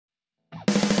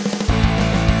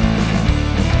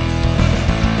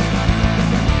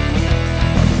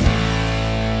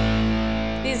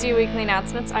weekly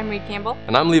announcements. I'm Reed Campbell.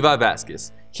 And I'm Levi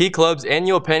Vasquez. Key Club's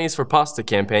annual Pennies for Pasta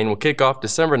campaign will kick off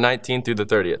December 19th through the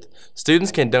 30th.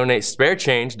 Students can donate spare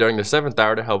change during the 7th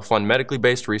hour to help fund medically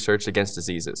based research against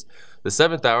diseases. The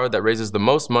 7th hour that raises the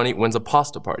most money wins a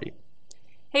pasta party.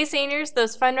 Hey seniors,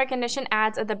 those fund recognition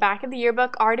ads at the back of the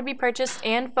yearbook are to be purchased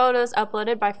and photos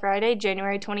uploaded by Friday,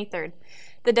 January 23rd.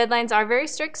 The deadlines are very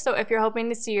strict, so if you're hoping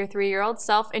to see your 3-year-old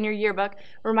self in your yearbook,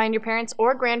 remind your parents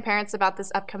or grandparents about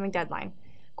this upcoming deadline.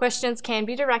 Questions can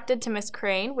be directed to Miss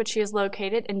Crane, which she is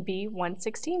located in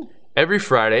B116. Every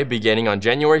Friday, beginning on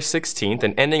January 16th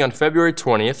and ending on February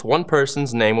 20th, one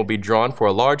person's name will be drawn for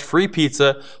a large free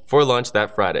pizza for lunch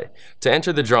that Friday. To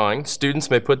enter the drawing, students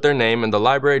may put their name in the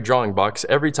library drawing box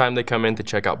every time they come in to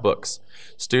check out books.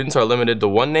 Students are limited to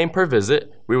one name per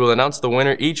visit. We will announce the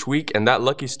winner each week, and that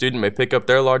lucky student may pick up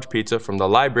their large pizza from the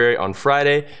library on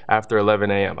Friday after 11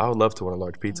 a.m. I would love to win a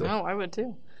large pizza. Oh, I would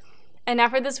too. And now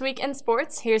for this week in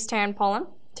sports, here's Taryn Pullum.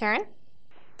 Taryn?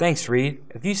 Thanks, Reed.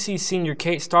 If you see senior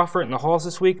Kate Stoffert in the halls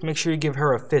this week, make sure you give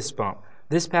her a fist bump.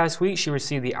 This past week, she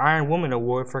received the Iron Woman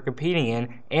Award for competing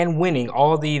in and winning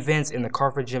all the events in the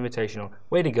Carthage Invitational.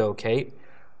 Way to go, Kate.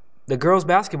 The girls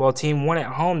basketball team won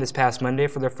at home this past Monday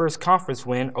for their first conference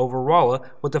win over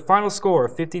Rolla with the final score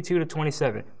of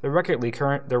 52-27.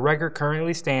 The record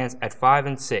currently stands at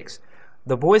 5-6.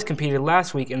 The boys competed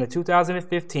last week in the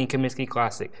 2015 Comiskey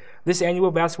Classic. This annual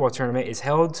basketball tournament is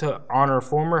held to honor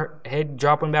former head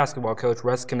Joplin basketball coach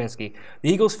Russ Kaminsky.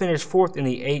 The Eagles finished 4th in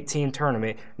the 8-team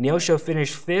tournament. Neosho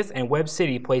finished 5th and Webb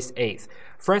City placed 8th.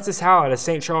 Francis Howell of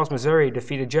St. Charles, Missouri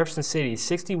defeated Jefferson City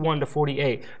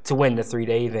 61-48 to win the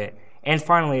 3-day event. And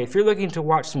finally, if you're looking to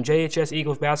watch some JHS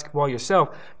Eagles basketball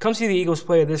yourself, come see the Eagles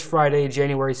play this Friday,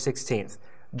 January 16th.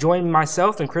 Join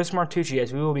myself and Chris Martucci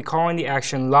as we will be calling the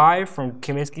action live from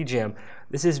Kaminsky Gym.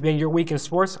 This has been your Week in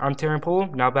Sports. I'm Taryn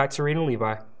Pullum. Now back to Reed and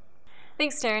Levi.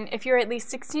 Thanks, Taryn. If you're at least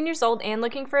 16 years old and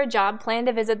looking for a job, plan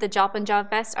to visit the Joplin Job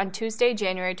Fest on Tuesday,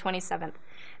 January 27th.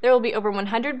 There will be over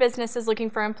 100 businesses looking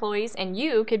for employees, and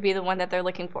you could be the one that they're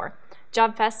looking for.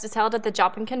 Job Fest is held at the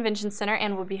Joplin Convention Center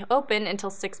and will be open until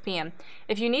 6 p.m.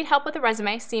 If you need help with a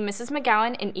resume, see Mrs.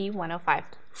 McGowan in E105.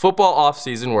 Football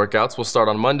off-season workouts will start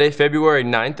on Monday, February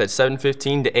 9th at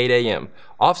 7:15 to 8 a.m.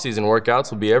 Off-season workouts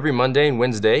will be every Monday and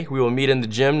Wednesday. We will meet in the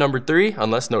gym number 3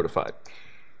 unless notified.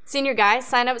 Senior guys,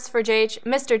 sign-ups for Mr.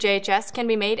 JHS can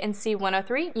be made in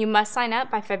C103. You must sign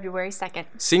up by February 2nd.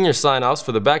 Senior sign-offs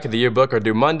for the back of the yearbook are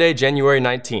due Monday, January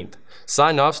 19th.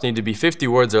 Sign-offs need to be 50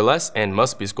 words or less and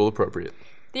must be school appropriate.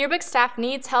 The yearbook staff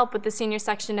needs help with the senior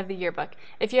section of the yearbook.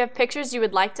 If you have pictures you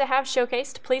would like to have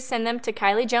showcased, please send them to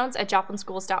Kylie Jones at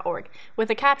joplinschools.org with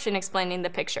a caption explaining the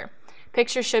picture.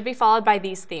 Pictures should be followed by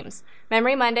these themes: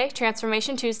 Memory Monday,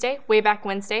 Transformation Tuesday, Wayback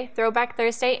Wednesday, Throwback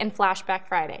Thursday, and Flashback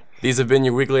Friday. These have been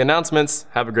your weekly announcements.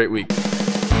 Have a great week.